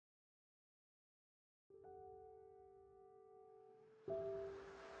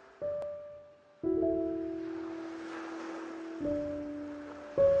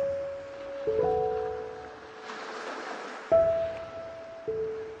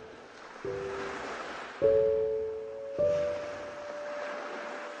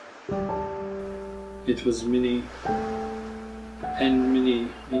It was many and many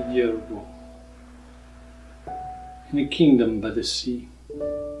a year ago, in a kingdom by the sea,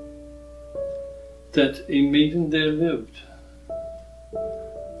 that a maiden there lived,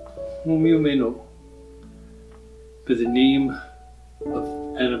 whom you may know by the name of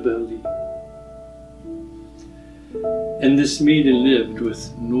Annabel Lee. And this maiden lived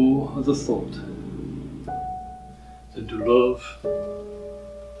with no other thought than to love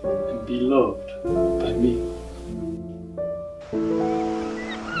and be loved by me.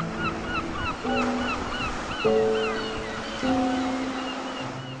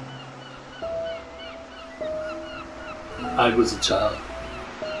 I was a child.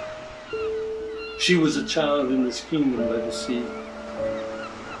 She was a child in this kingdom by the sea.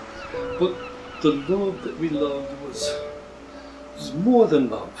 But the love that we loved was more than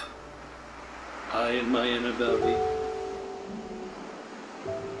love. I and my Annabel Lee.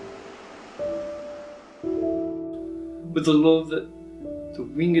 With the love that the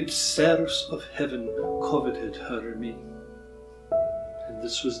winged seraphs of heaven coveted her and me. And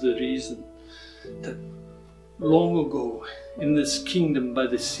this was the reason that long ago, in this kingdom by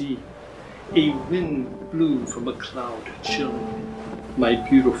the sea, a wind blew from a cloud, chilling my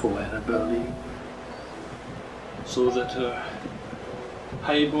beautiful Annabel Lee, so that her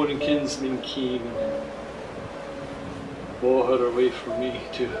high-born kinsmen came and bore her away from me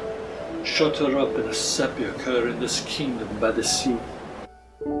to shut her up in a sepulchre in this kingdom by the sea.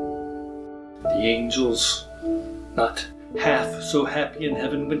 The angels, not half so happy in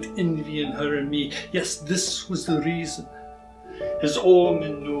heaven, went envying her and me. Yes, this was the reason, as all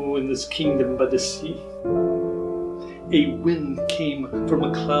men know in this kingdom by the sea. A wind came from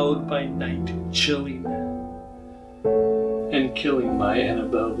a cloud by night, chilling and killing my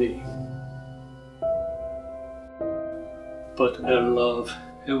Annabel Lee. But our love,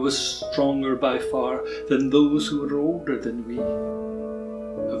 it was stronger by far than those who were older than we,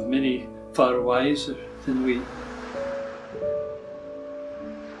 of many far wiser than we.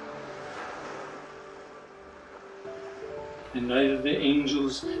 And neither the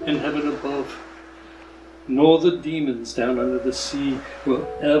angels in heaven above, nor the demons down under the sea will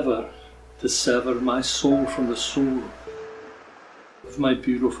ever dissever my soul from the soul of my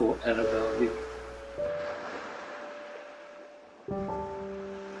beautiful Annabel Lee.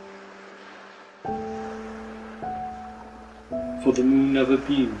 For the moon never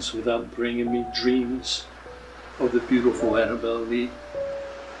beams without bringing me dreams of the beautiful Annabel Lee.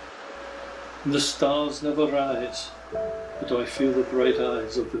 And the stars never rise, but I feel the bright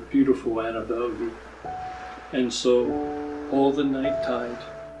eyes of the beautiful Annabel Lee. And so, all the night tide,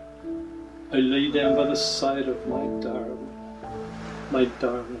 I lay down by the side of my darling,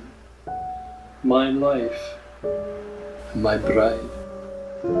 my life, and my bride,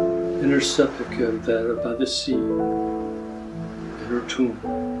 in her sepulchre there by the sea, in her tomb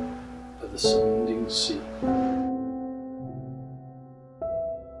by the sounding sea.